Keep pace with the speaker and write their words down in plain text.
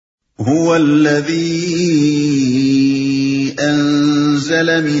هو الذي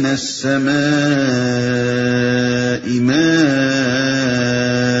أنزل من السماء ماء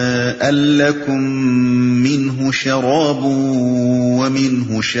لكم منه شراب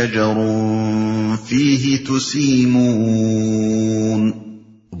ومنه شجر فيه تسيمون.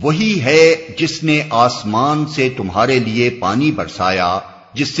 وہی ہے جس نے آسمان سے تمہارے لیے پانی برسایا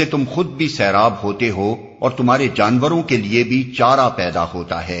جس سے تم خود بھی سیراب ہوتے ہو اور تمہارے جانوروں کے لیے بھی چارہ پیدا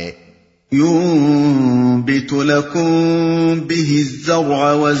ہوتا ہے. ينبت لكم به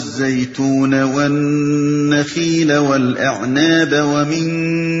الزرع والزيتون والنخيل والأعناب ومن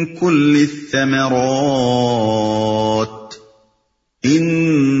كل الثمرات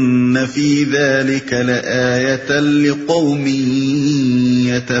إن في ذلك لآية لقوم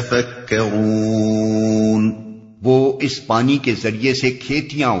يتفكرون. وہ اس پانی کے ذریعے سے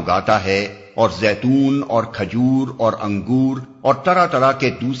کھیتیاں اگاتا ہے اور زیتون اور کھجور اور انگور اور طرح طرح کے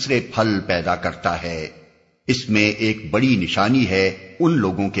دوسرے پھل پیدا کرتا ہے. اس میں ایک بڑی نشانی ہے ان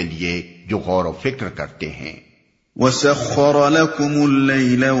لوگوں کے لیے جو غور و فکر کرتے ہیں. وَسَخَّرَ لَكُمُ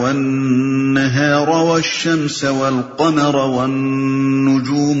اللَّيْلَ وَالنَّهَارَ وَالشَّمْسَ وَالْقَمَرَ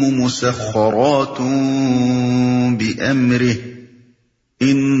وَالنُّجُومُ مُسَخَّرَاتٌ بِأَمْرِهِ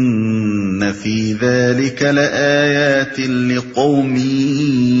إِنَّ فِي ذَلِكَ لَآيَاتٍ لِقَوْمٍ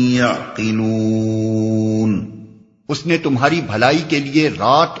يَعْقِلُونَ. اس نے تمہاری بھلائی کے لیے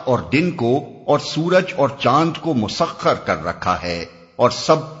رات اور دن کو اور سورج اور چاند کو مسخر کر رکھا ہے اور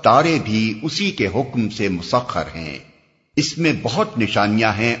سب تارے بھی اسی کے حکم سے مسخر ہیں. اس میں بہت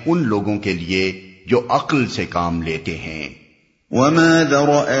نشانیاں ہیں ان لوگوں کے لیے جو عقل سے کام لیتے ہیں. وَمَا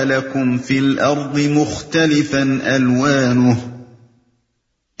ذَرَأَ لَكُمْ فِي الْأَرْضِ مُخْتَلِفًا أَلْوَانُهُ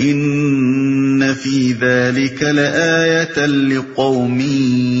إِنَّ فِي ذَلِكَ لَآيَةً لِقَوْمٍ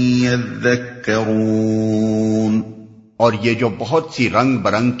يَذَّكَّرُونَ. اور یہ جو بہت سی رنگ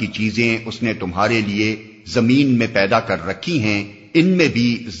برنگ کی چیزیں اس نے تمہارے لیے زمین میں پیدا کر رکھی ہیں ان میں بھی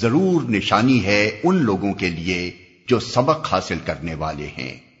ضرور نشانی ہے ان لوگوں کے لیے جو سبق حاصل کرنے والے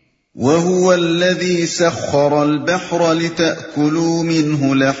ہیں. وَهُوَ الَّذِي سَخَّرَ الْبَحْرَ لِتَأْكُلُوا مِنْهُ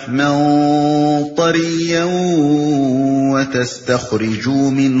لَحْمًا طَرِيًّا وَتَسْتَخْرِجُوا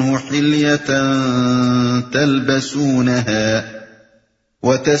مِنْهُ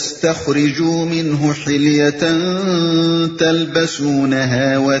حِلْيَةً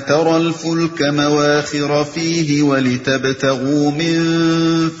تلبسونها وترى الفلك مواخر فيه ولتبتغوا من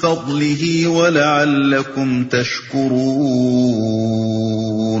فضله ولعلكم تشكرون.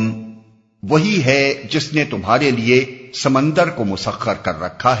 وہی ہے جس نے تمہارے لیے سمندر کو مسخر کر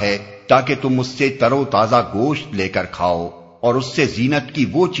رکھا ہے تاکہ تم اس سے تر و تازہ گوشت لے کر کھاؤ اور اس سے زینت کی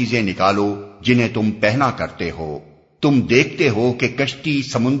وہ چیزیں نکالو جنہیں تم پہنا کرتے ہو. تم دیکھتے ہو کہ کشتی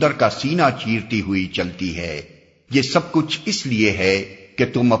سمندر کا سینہ چیرتی ہوئی چلتی ہے. یہ سب کچھ اس لیے ہے کہ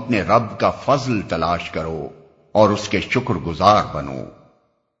تم اپنے رب کا فضل تلاش کرو اور اس کے شکر گزار بنو.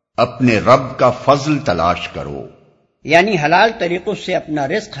 اپنے رب کا فضل تلاش کرو یعنی حلال طریقوں سے اپنا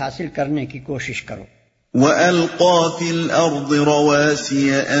رزق حاصل کرنے کی کوشش کرو. وَأَلْقَى فِي الْأَرْضِ رَوَاسِيَ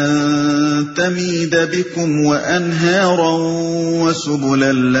أَن تَمِيدَ بِكُمْ وَأَنْهَارًا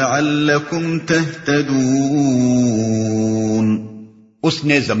وَسُبُلًا لَعَلَّكُمْ تَهْتَدُونَ. اس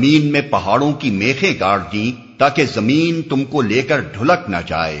نے زمین میں پہاڑوں کی میخیں گاڑ دیں تاکہ زمین تم کو لے کر ڈھلک نہ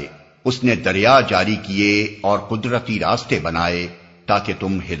جائے. اس نے دریا جاری کیے اور قدرتی راستے بنائے تاکہ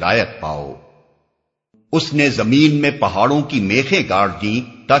تم ہدایت پاؤ. اس نے زمین میں پہاڑوں کی میخیں گاڑ دیں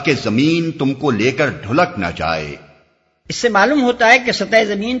تاکہ زمین تم کو لے کر ڈھلک نہ جائے. اس سے معلوم ہوتا ہے کہ سطح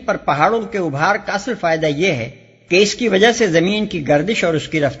زمین پر پہاڑوں کے ابھار کا اصل فائدہ یہ ہے کہ اس کی وجہ سے زمین کی گردش اور اس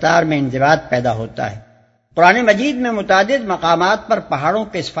کی رفتار میں انضباط پیدا ہوتا ہے. قرآن مجید میں متعدد مقامات پر پہاڑوں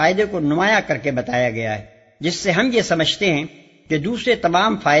کے اس فائدے کو نمایاں کر کے بتایا گیا ہے جس سے ہم یہ سمجھتے ہیں کہ دوسرے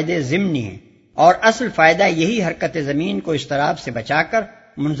تمام فائدے ضمنی ہیں اور اصل فائدہ یہی حرکت زمین کو اضطراب سے بچا کر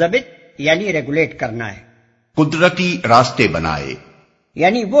منضبط یعنی ریگولیٹ کرنا ہے. قدرتی راستے بنائے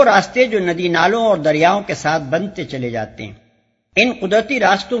یعنی وہ راستے جو ندی نالوں اور دریاؤں کے ساتھ بنتے چلے جاتے ہیں. ان قدرتی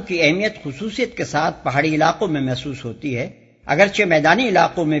راستوں کی اہمیت خصوصیت کے ساتھ پہاڑی علاقوں میں محسوس ہوتی ہے اگرچہ میدانی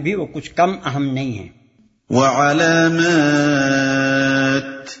علاقوں میں بھی وہ کچھ کم اہم نہیں ہیں. وَعَلَامَاتٍ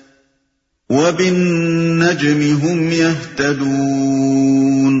وَبِالنَّجْمِ هُمْ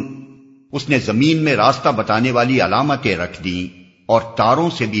يَهْتَدُونَ. اس نے زمین میں راستہ بتانے والی علامتیں رکھ دیں اور تاروں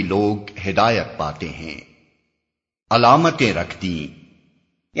سے بھی لوگ ہدایت پاتے ہیں. علامتیں رکھ دیں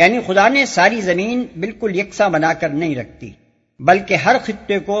یعنی خدا نے ساری زمین بالکل یکساں بنا کر نہیں رکھتی بلکہ ہر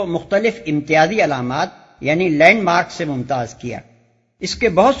خطے کو مختلف امتیازی علامات یعنی لینڈ مارک سے ممتاز کیا. اس کے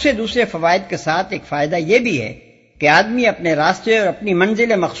بہت سے دوسرے فوائد کے ساتھ ایک فائدہ یہ بھی ہے کہ آدمی اپنے راستے اور اپنی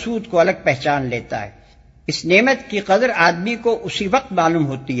منزل مقصود کو الگ پہچان لیتا ہے. اس نعمت کی قدر آدمی کو اسی وقت معلوم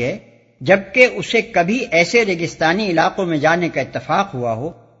ہوتی ہے جبکہ اسے کبھی ایسے ریگستانی علاقوں میں جانے کا اتفاق ہوا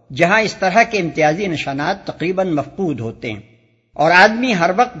ہو جہاں اس طرح کے امتیازی نشانات تقریباً مفقود ہوتے ہیں اور آدمی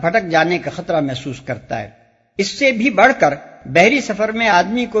ہر وقت بھٹک جانے کا خطرہ محسوس کرتا ہے۔ اس سے بھی بڑھ کر بحری سفر میں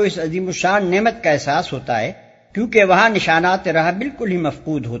آدمی کو اس عظیم الشان نعمت کا احساس ہوتا ہے کیونکہ وہاں نشانات راہ بالکل ہی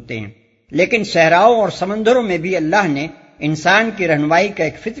مفقود ہوتے ہیں، لیکن صحراؤں اور سمندروں میں بھی اللہ نے انسان کی رہنمائی کا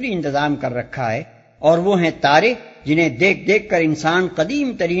ایک فطری انتظام کر رکھا ہے، اور وہ ہیں تارے جنہیں دیکھ دیکھ کر انسان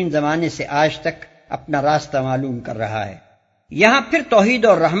قدیم ترین زمانے سے آج تک اپنا راستہ معلوم کر رہا ہے۔ یہاں پھر توحید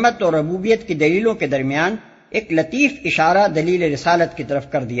اور رحمت اور ربوبیت کی دلیلوں کے درمیان ایک لطیف اشارہ دلیل رسالت کی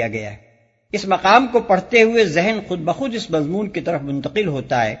طرف کر دیا گیا ہے۔ اس مقام کو پڑھتے ہوئے ذہن خود بخود اس مضمون کی طرف منتقل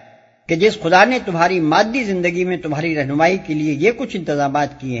ہوتا ہے کہ جس خدا نے تمہاری مادی زندگی میں تمہاری رہنمائی کے لیے یہ کچھ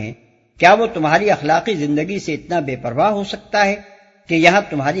انتظامات کیے ہیں، کیا وہ تمہاری اخلاقی زندگی سے اتنا بے پرواہ ہو سکتا ہے کہ یہاں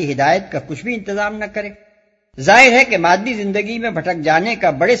تمہاری ہدایت کا کچھ بھی انتظام نہ کرے؟ ظاہر ہے کہ مادی زندگی میں بھٹک جانے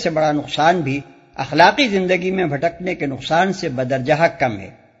کا بڑے سے بڑا نقصان بھی اخلاقی زندگی میں بھٹکنے کے نقصان سے بدرجہ کم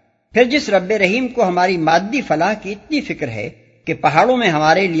ہے۔ پھر جس رب رحیم کو ہماری مادی فلاح کی اتنی فکر ہے کہ پہاڑوں میں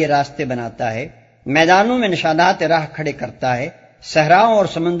ہمارے لیے راستے بناتا ہے، میدانوں میں نشانات راہ کھڑے کرتا ہے، صحراؤں اور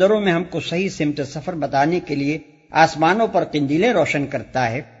سمندروں میں ہم کو صحیح سمت سفر بتانے کے لیے آسمانوں پر قندیلیں روشن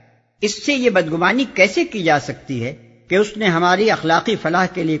کرتا ہے، اس سے یہ بدگمانی کیسے کی جا سکتی ہے کہ اس نے ہماری اخلاقی فلاح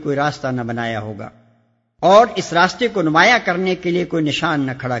کے لیے کوئی راستہ نہ بنایا ہوگا اور اس راستے کو نمایاں کرنے کے لیے کوئی نشان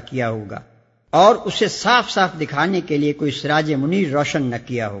نہ کھڑا کیا ہوگا اور اسے صاف صاف دکھانے کے لیے کوئی سراج منیر روشن نہ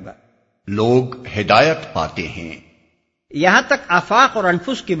کیا ہوگا۔ لوگ ہدایت پاتے ہیں۔ یہاں تک آفاق اور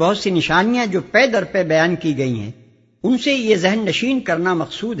انفس کی بہت سی نشانیاں جو پے در پے بیان کی گئی ہیں، ان سے یہ ذہن نشین کرنا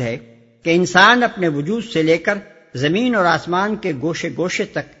مقصود ہے کہ انسان اپنے وجود سے لے کر زمین اور آسمان کے گوشے گوشے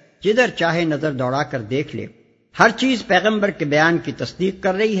تک جدھر چاہے نظر دوڑا کر دیکھ لے، ہر چیز پیغمبر کے بیان کی تصدیق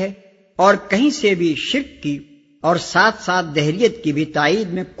کر رہی ہے اور کہیں سے بھی شرک کی اور ساتھ ساتھ دہریت کی بھی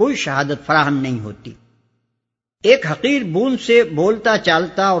تائید میں کوئی شہادت فراہم نہیں ہوتی۔ ایک حقیر بوند سے بولتا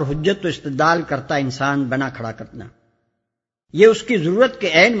چالتا اور حجت و استدلال کرتا انسان بنا کھڑا کرنا، یہ اس کی ضرورت کے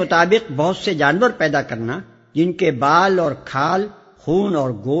عین مطابق بہت سے جانور پیدا کرنا جن کے بال اور کھال، خون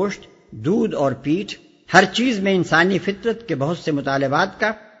اور گوشت، دودھ اور پیٹھ، ہر چیز میں انسانی فطرت کے بہت سے مطالبات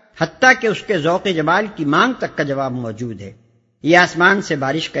کا، حتیٰ کہ اس کے ذوق جمال کی مانگ تک کا جواب موجود ہے۔ یہ آسمان سے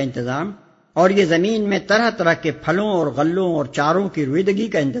بارش کا انتظام اور یہ زمین میں طرح طرح کے پھلوں اور غلوں اور چاروں کی رویدگی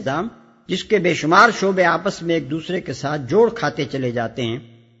کا انتظام، جس کے بے شمار شعبے آپس میں ایک دوسرے کے ساتھ جوڑ کھاتے چلے جاتے ہیں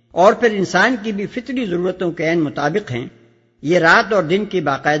اور پھر انسان کی بھی فطری ضرورتوں کے عین مطابق ہیں، یہ رات اور دن کی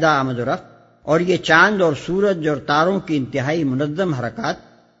باقاعدہ آمد و رفت اور یہ چاند اور سورج اور تاروں کی انتہائی منظم حرکات،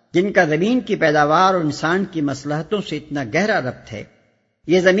 جن کا زمین کی پیداوار اور انسان کی مصلحتوں سے اتنا گہرا ربط ہے،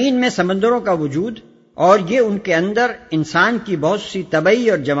 یہ زمین میں سمندروں کا وجود اور یہ ان کے اندر انسان کی بہت سی طبعی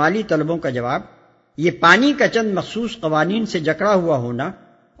اور جمالی طلبوں کا جواب، یہ پانی کا چند مخصوص قوانین سے جکڑا ہوا ہونا،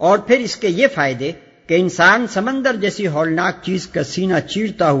 اور پھر اس کے یہ فائدے کہ انسان سمندر جیسی ہولناک چیز کا سینہ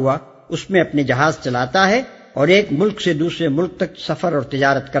چیرتا ہوا اس میں اپنے جہاز چلاتا ہے اور ایک ملک سے دوسرے ملک تک سفر اور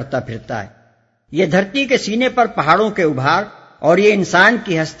تجارت کرتا پھرتا ہے، یہ دھرتی کے سینے پر پہاڑوں کے ابھار اور یہ انسان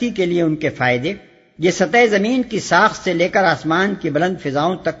کی ہستی کے لیے ان کے فائدے، یہ سطح زمین کی ساخت سے لے کر آسمان کی بلند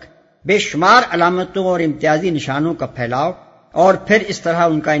فضاؤں تک بے شمار علامتوں اور امتیازی نشانوں کا پھیلاؤ اور پھر اس طرح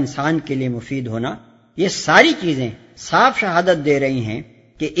ان کا انسان کے لیے مفید ہونا، یہ ساری چیزیں صاف شہادت دے رہی ہیں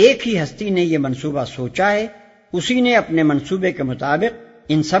کہ ایک ہی ہستی نے یہ منصوبہ سوچا ہے، اسی نے اپنے منصوبے کے مطابق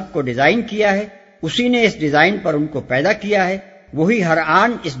ان سب کو ڈیزائن کیا ہے، اسی نے اس ڈیزائن پر ان کو پیدا کیا ہے، وہی ہر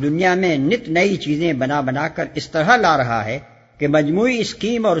آن اس دنیا میں نت نئی چیزیں بنا بنا کر اس طرح لا رہا ہے کہ مجموعی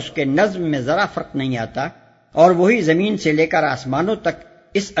اسکیم اور اس کے نظم میں ذرا فرق نہیں آتا، اور وہی زمین سے لے کر آسمانوں تک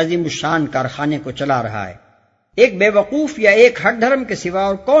اس عظیم الشان کارخانے کو چلا رہا ہے۔ ایک بے وقوف یا ایک ہٹ دھرم کے سوا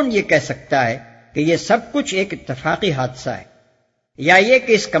اور کون یہ کہہ سکتا ہے کہ یہ سب کچھ ایک اتفاقی حادثہ ہے، یا یہ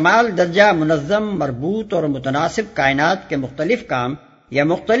کہ اس کمال درجہ منظم، مربوط اور متناسب کائنات کے مختلف کام یا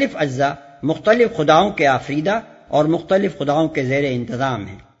مختلف اجزاء مختلف خداؤں کے آفریدہ اور مختلف خداؤں کے زیر انتظام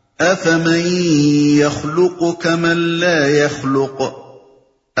ہیں۔ أَفَمَن يَخْلُقُ كَمَن لَّا يَخْلُقُ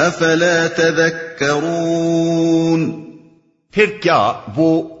أَفَلَا تَذَكَّرُونَ۔ پھر کیا وہ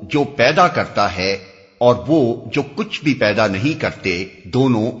جو پیدا کرتا ہے اور وہ جو کچھ بھی پیدا نہیں کرتے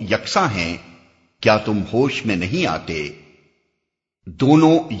دونوں یکساں ہیں؟ کیا تم ہوش میں نہیں آتے؟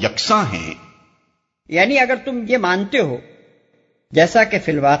 دونوں یکساں ہیں، یعنی اگر تم یہ مانتے ہو، جیسا کہ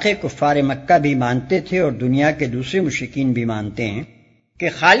فی الواقع کفار مکہ بھی مانتے تھے اور دنیا کے دوسرے مشرکین بھی مانتے ہیں کہ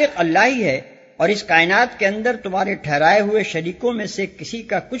خالق اللہ ہی ہے اور اس کائنات کے اندر تمہارے ٹھہرائے ہوئے شریکوں میں سے کسی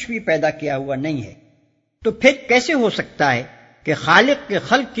کا کچھ بھی پیدا کیا ہوا نہیں ہے، تو پھر کیسے ہو سکتا ہے کہ خالق کے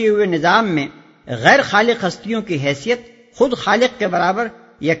خلق کیے ہوئے نظام میں غیر خالق ہستیوں کی حیثیت خود خالق کے برابر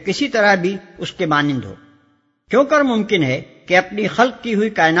یا کسی طرح بھی اس کے مانند ہو؟ کیوں کر ممکن ہے کہ کہ اپنی خلق کی ہوئی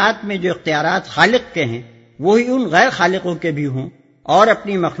کائنات میں جو اختیارات خالق کے ہیں وہی ان غیر خالقوں کے بھی ہوں، اور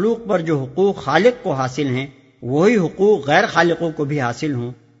اپنی مخلوق پر جو حقوق خالق کو حاصل ہیں وہی حقوق غیر خالقوں کو بھی حاصل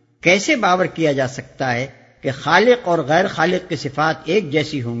ہوں؟ کیسے باور کیا جا سکتا ہے کہ خالق اور غیر خالق کی صفات ایک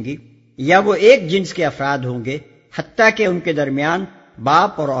جیسی ہوں گی یا وہ ایک جنس کے افراد ہوں گے، حتیٰ کہ ان کے درمیان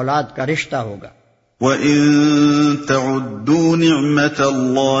باپ اور اولاد کا رشتہ ہوگا۔ وَإِن تَعُدُّوا نِعْمَةَ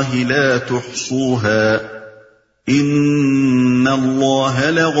اللَّهِ لَا تُحْصُوهَا إِنَّ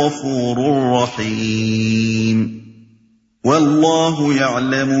اللَّهَ لَغَفُورٌ رَّحِيمٌ وَاللَّهُ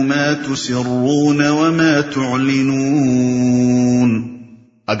يَعْلَمُ مَا تُسِرُّونَ وَمَا تُعْلِنُونَ۔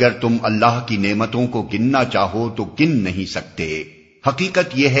 اگر تم اللہ کی نعمتوں کو گننا چاہو تو گن نہیں سکتے، حقیقت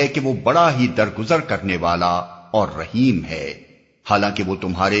یہ ہے کہ وہ بڑا ہی درگزر کرنے والا اور رحیم ہے، حالانکہ وہ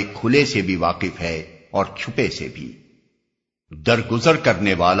تمہارے کھلے سے بھی واقف ہے اور چھپے سے بھی۔ درگزر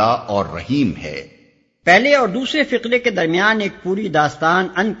کرنے والا اور رحیم ہے۔ پہلے اور دوسرے فقرے کے درمیان ایک پوری داستان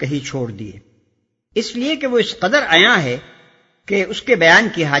ان کہی چھوڑ دیے، اس لیے کہ وہ اس قدر عیاں ہے کہ اس کے بیان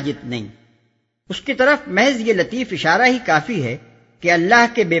کی حاجت نہیں۔ اس کی طرف محض یہ لطیف اشارہ ہی کافی ہے کہ اللہ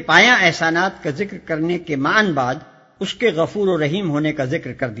کے بے پایاں احسانات کا ذکر کرنے کے معاً بعد اس کے غفور و رحیم ہونے کا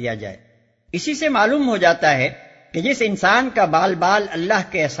ذکر کر دیا جائے۔ اسی سے معلوم ہو جاتا ہے کہ جس انسان کا بال بال اللہ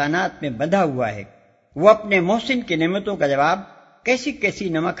کے احسانات میں بندھا ہوا ہے وہ اپنے محسن کی نعمتوں کا جواب کیسی کیسی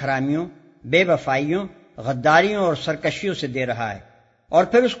نمک حرامیوں، بے وفائیوں، غداریوں اور سرکشیوں سے دے رہا ہے، اور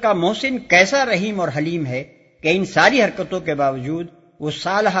پھر اس کا محسن کیسا رحیم اور حلیم ہے کہ ان ساری حرکتوں کے باوجود وہ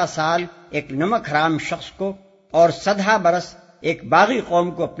سال ہا سال ایک نمک حرام شخص کو اور صدہا برس ایک باغی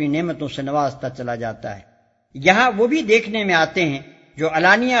قوم کو اپنی نعمتوں سے نوازتا چلا جاتا ہے۔ یہاں وہ بھی دیکھنے میں آتے ہیں جو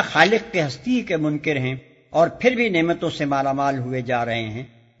علانیہ خالق کے ہستی کے منکر ہیں اور پھر بھی نعمتوں سے مالا مال ہوئے جا رہے ہیں،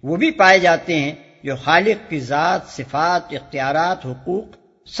 وہ بھی پائے جاتے ہیں جو خالق کی ذات، صفات، اختیارات، حقوق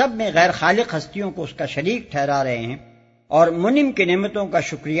سب میں غیر خالق ہستیوں کو اس کا شریک ٹھہرا رہے ہیں اور منعم کی نعمتوں کا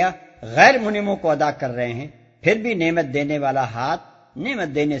شکریہ غیر منعموں کو ادا کر رہے ہیں، پھر بھی نعمت دینے والا ہاتھ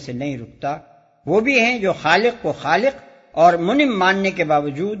نعمت دینے سے نہیں رکتا۔ وہ بھی ہیں جو خالق کو خالق اور منعم ماننے کے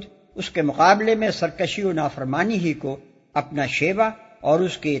باوجود اس کے مقابلے میں سرکشی و نافرمانی ہی کو اپنا شیوا اور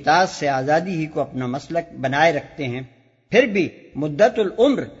اس کی اطاعت سے آزادی ہی کو اپنا مسلک بنائے رکھتے ہیں، پھر بھی مدت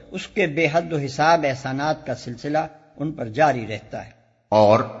العمر اس کے بے حد و حساب احسانات کا سلسلہ ان پر جاری رہتا ہے۔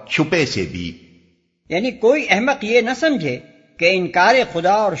 اور چھپے سے بھی، یعنی کوئی احمق یہ نہ سمجھے کہ انکار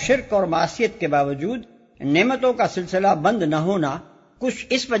خدا اور شرک اور معصیت کے باوجود نعمتوں کا سلسلہ بند نہ ہونا کچھ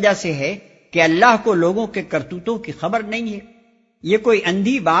اس وجہ سے ہے کہ اللہ کو لوگوں کے کرتوتوں کی خبر نہیں ہے۔ یہ کوئی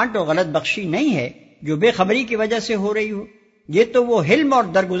اندھی بانٹ اور غلط بخشی نہیں ہے جو بے خبری کی وجہ سے ہو رہی ہو، یہ تو وہ حلم اور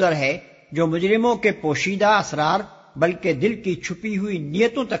درگزر ہے جو مجرموں کے پوشیدہ اسرار بلکہ دل کی چھپی ہوئی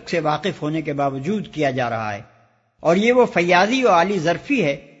نیتوں تک سے واقف ہونے کے باوجود کیا جا رہا ہے، اور یہ وہ فیاضی و عالی ظرفی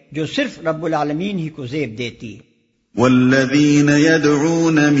ہے جو صرف رب العالمین ہی کو زیب دیتی ہے۔ وَالَّذِينَ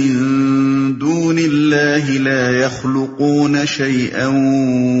يَدْعُونَ مِن دُونِ اللَّهِ لَا يَخْلُقُونَ شَيْئًا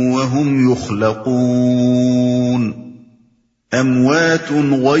وَهُمْ يُخْلَقُونَ أَمْوَاتٌ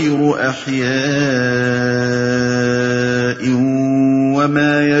غَيْرُ أَحْيَاءٍ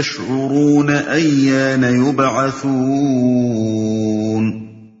وَمَا يَشْعُرُونَ أَيَّانَ يُبْعَثُونَ۔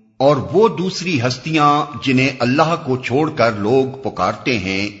 اور وہ دوسری ہستیاں جنہیں اللہ کو چھوڑ کر لوگ پکارتے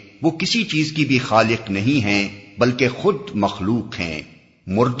ہیں وہ کسی چیز کی بھی خالق نہیں ہیں بلکہ خود مخلوق ہیں،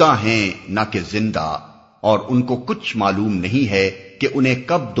 مردہ ہیں نہ کہ زندہ، اور ان کو کچھ معلوم نہیں ہے کہ انہیں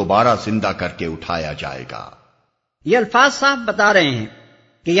کب دوبارہ زندہ کر کے اٹھایا جائے گا۔ یہ الفاظ صاف بتا رہے ہیں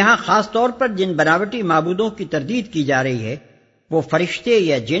کہ یہاں خاص طور پر جن بناوٹی معبودوں کی تردید کی جا رہی ہے وہ فرشتے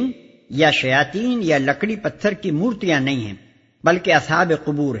یا جن یا شیاطین یا لکڑی پتھر کی مورتیاں نہیں ہیں بلکہ اصحاب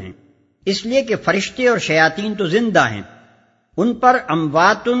قبور ہیں، اس لیے کہ فرشتے اور شیاطین تو زندہ ہیں، ان پر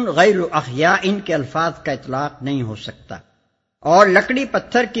اموات غیر احیاء ان کے الفاظ کا اطلاق نہیں ہو سکتا، اور لکڑی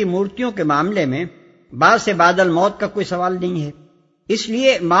پتھر کی مورتیوں کے معاملے میں بعد سے بعد الموت کا کوئی سوال نہیں ہے، اس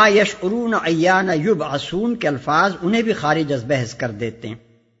لیے ما یشعرون ایان یبعثون کے الفاظ انہیں بھی خارج از بحث کر دیتے ہیں۔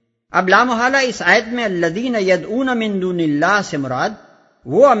 اب لامحالہ اس آیت میں الذین یدعون من دون اللہ سے مراد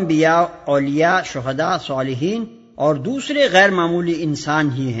وہ انبیاء، اولیاء، شہداء، صالحین اور دوسرے غیر معمولی انسان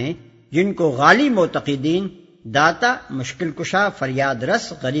ہی ہیں جن کو غالی معتقدین، داتا، مشکل کشا، فریاد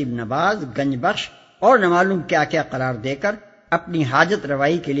رس، غریب نواز، گنج بخش اور نہ معلوم کیا کیا قرار دے کر اپنی حاجت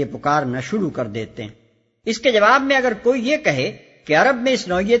روائی کے لیے پکارنا شروع کر دیتے ہیں۔ اس کے جواب میں اگر کوئی یہ کہے کہ عرب میں اس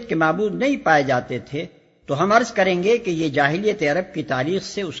نوعیت کے معبود نہیں پائے جاتے تھے تو ہم عرض کریں گے کہ یہ جاہلیت عرب کی تاریخ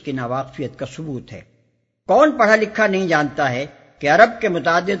سے اس کی ناواقفیت کا ثبوت ہے۔ کون پڑھا لکھا نہیں جانتا ہے کہ عرب کے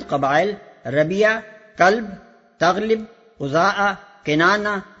متعدد قبائل ربیہ، کلب، تغلب، خزاعہ،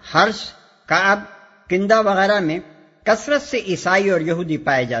 کنانہ، حرس، کعب، کندہ وغیرہ میں کثرت سے عیسائی اور یہودی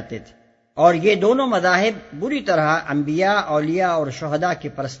پائے جاتے تھے۔ اور یہ دونوں مذاہب بری طرح انبیاء، اولیاء اور شہداء کی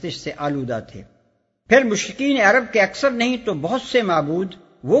پرستش سے آلودہ تھے۔ پھر مشرکین عرب کے اکثر نہیں تو بہت سے معبود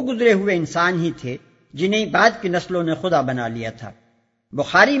وہ گزرے ہوئے انسان ہی تھے جنہیں بعد کی نسلوں نے خدا بنا لیا تھا۔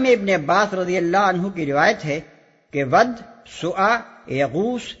 بخاری میں ابن عباس رضی اللہ عنہ کی روایت ہے کہ ود، سعا،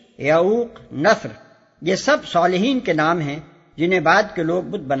 یغوث، یعوق، نصر یہ سب صالحین کے نام ہیں جنہیں بعد کے لوگ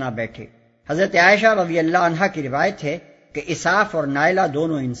بت بنا بیٹھے۔ حضرت عائشہ رضی اللہ عنہا کی روایت ہے کہ اساف اور نائلہ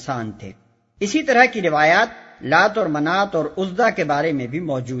دونوں انسان تھے۔ اسی طرح کی روایات لات اور منات اور عزا کے بارے میں بھی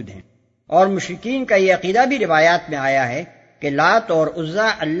موجود ہیں، اور مشرکین کا یہ عقیدہ بھی روایات میں آیا ہے کہ لات اور عزا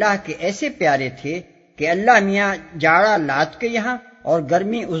اللہ کے ایسے پیارے تھے کہ اللہ میاں جاڑا لات کے یہاں اور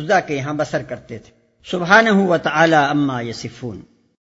گرمی عزا کے یہاں بسر کرتے تھے۔ سبحانہ و تعالی عما یصفون۔